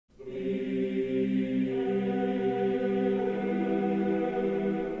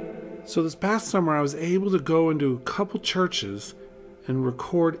So this past summer I was able to go into a couple churches and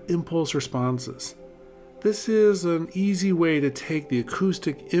record impulse responses. This is an easy way to take the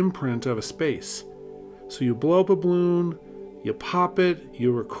acoustic imprint of a space. So you blow up a balloon, you pop it,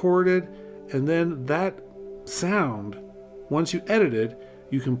 you record it, and then that sound, once you edit it,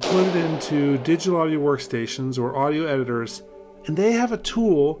 you can put it into digital audio workstations or audio editors, and they have a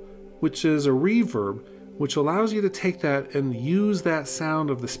tool which is a reverb, which allows you to take that and use that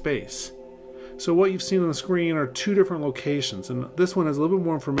sound of the space. So what you've seen on the screen are two different locations, and this one has a little bit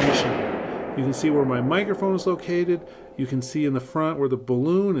more information here. You can see where my microphone is located. You can see in the front where the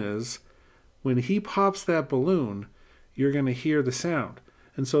balloon is. When he pops that balloon, you're going to hear the sound.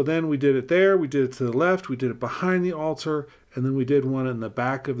 And so then we did it there, we did it to the left, we did it behind the altar, and then we did one in the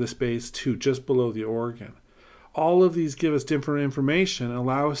back of the space too, just below the organ. All of these give us different information and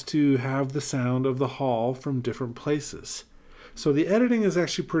allow us to have the sound of the hall from different places. So the editing is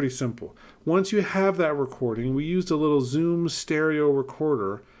actually pretty simple. Once you have that recording, we used a little Zoom stereo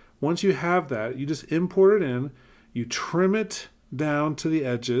recorder. Once you have that, you just import it in, you trim it down to the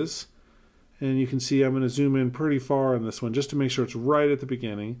edges, and you can see I'm going to zoom in pretty far on this one just to make sure it's right at the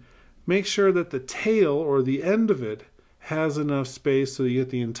beginning. Make sure that the tail or the end of it has enough space so you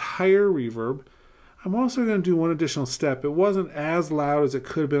get the entire reverb. I'm also going to do one additional step. It wasn't as loud as it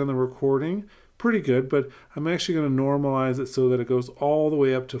could have been on the recording. Pretty good, but I'm actually going to normalize it so that it goes all the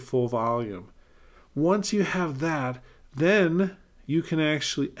way up to full volume. Once you have that, then you can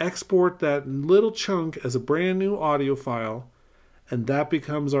actually export that little chunk as a brand new audio file, and that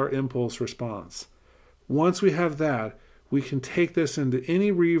becomes our impulse response. Once we have that, we can take this into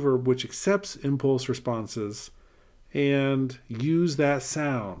any reverb which accepts impulse responses and use that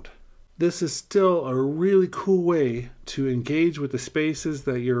sound. This is still a really cool way to engage with the spaces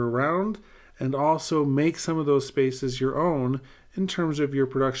that you're around and also make some of those spaces your own in terms of your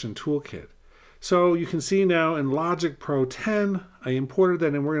production toolkit. So you can see now in Logic Pro 10, I imported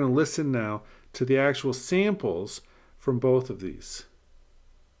that, and we're going to listen now to the actual samples from both of these.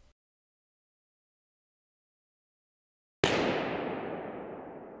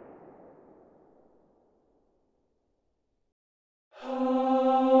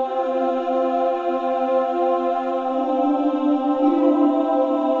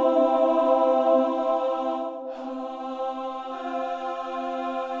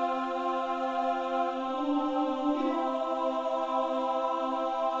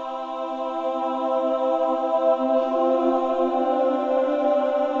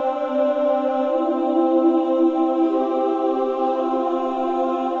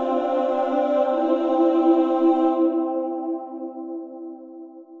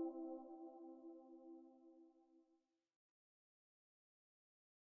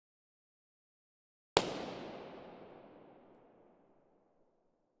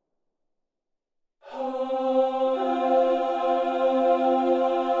 Oh